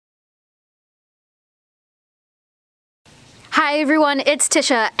Hi everyone, it's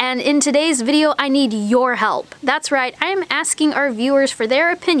Tisha, and in today's video I need your help. That's right, I am asking our viewers for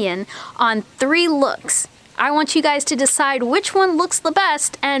their opinion on 3 looks. I want you guys to decide which one looks the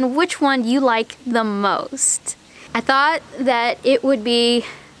best and which one you like the most. I thought that it would be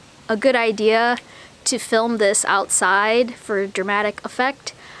a good idea to film this outside for dramatic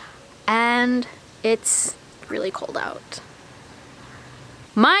effect, and it's really cold out.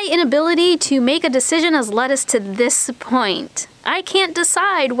 My inability to make a decision has led us to this point. I can't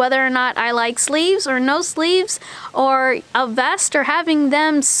decide whether or not I like sleeves or no sleeves, or a vest or having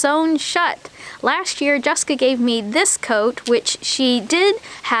them sewn shut. Last year, Jessica gave me this coat, which she did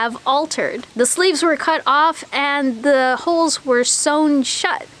have altered. The sleeves were cut off and the holes were sewn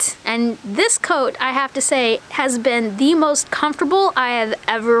shut. And this coat, I have to say, has been the most comfortable I have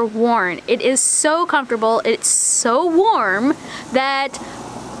ever worn. It is so comfortable, it's so warm that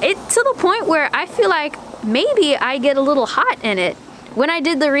it's to the point where I feel like maybe I get a little hot in it. When I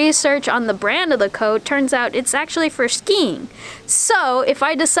did the research on the brand of the coat, turns out it's actually for skiing. So if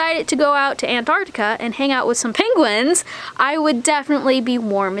I decided to go out to Antarctica and hang out with some penguins, I would definitely be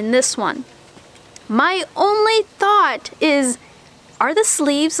warm in this one. My only thought is, are the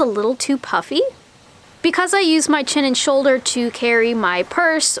sleeves a little too puffy? Because I use my chin and shoulder to carry my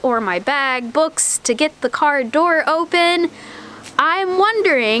purse or my bag, books, to get the car door open, I'm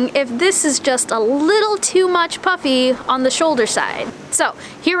wondering if this is just a little too much puffy on the shoulder side. So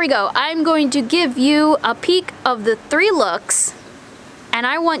here we go. I'm going to give you a peek of the 3 looks, and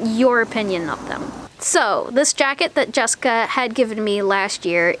I want your opinion of them. So this jacket that Jessica had given me last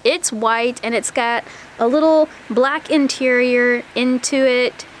year, it's white and it's got a little black interior into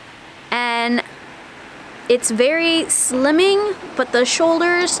it, and it's very slimming, but the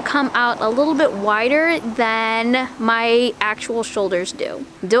shoulders come out a little bit wider than my actual shoulders do.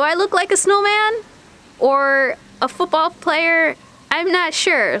 Do I look like a snowman or a football player? I'm not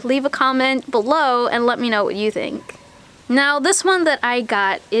sure. Leave a comment below and let me know what you think. Now this one that I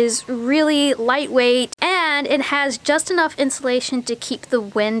got is really lightweight and it has just enough insulation to keep the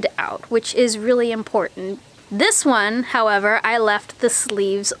wind out, which is really important. This one, however, I left the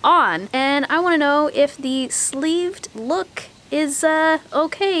sleeves on, and I want to know if the sleeved look is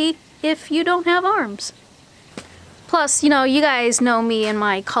okay if you don't have arms. Plus, you know, you guys know me and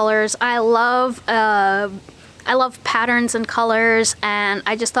my colors. I love patterns and colors, and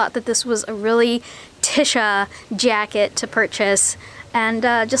I just thought that this was a really Tisha jacket to purchase, and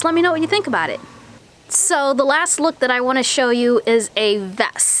just let me know what you think about it. So the last look that I want to show you is a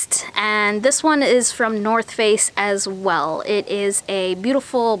vest, and this one is from North Face as well. It is a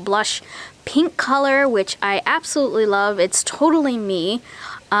beautiful blush pink color, which I absolutely love. It's totally me.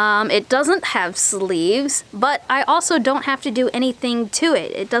 It doesn't have sleeves, but I also don't have to do anything to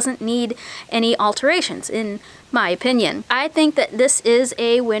it. It doesn't need any alterations, in my opinion. I think that this is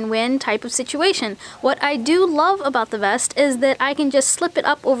a win-win type of situation. What I do love about the vest is that I can just slip it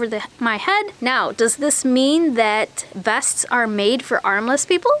up over my head. Now, does this mean that vests are made for armless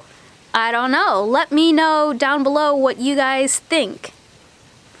people? I don't know. Let me know down below what you guys think.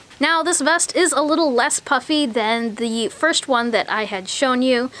 Now, this vest is a little less puffy than the first one that I had shown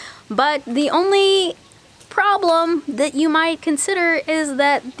you, but the only problem that you might consider is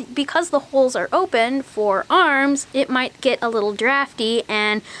that because the holes are open for arms, it might get a little drafty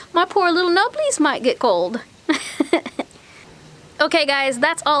and my poor little nubblies might get cold. Okay guys,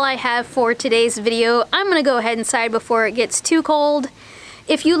 that's all I have for today's video. I'm gonna go ahead inside before it gets too cold.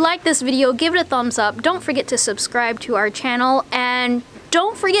 If you like this video, give it a thumbs up. Don't forget to subscribe to our channel, and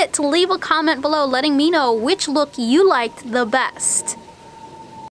don't forget to leave a comment below letting me know which look you liked the best.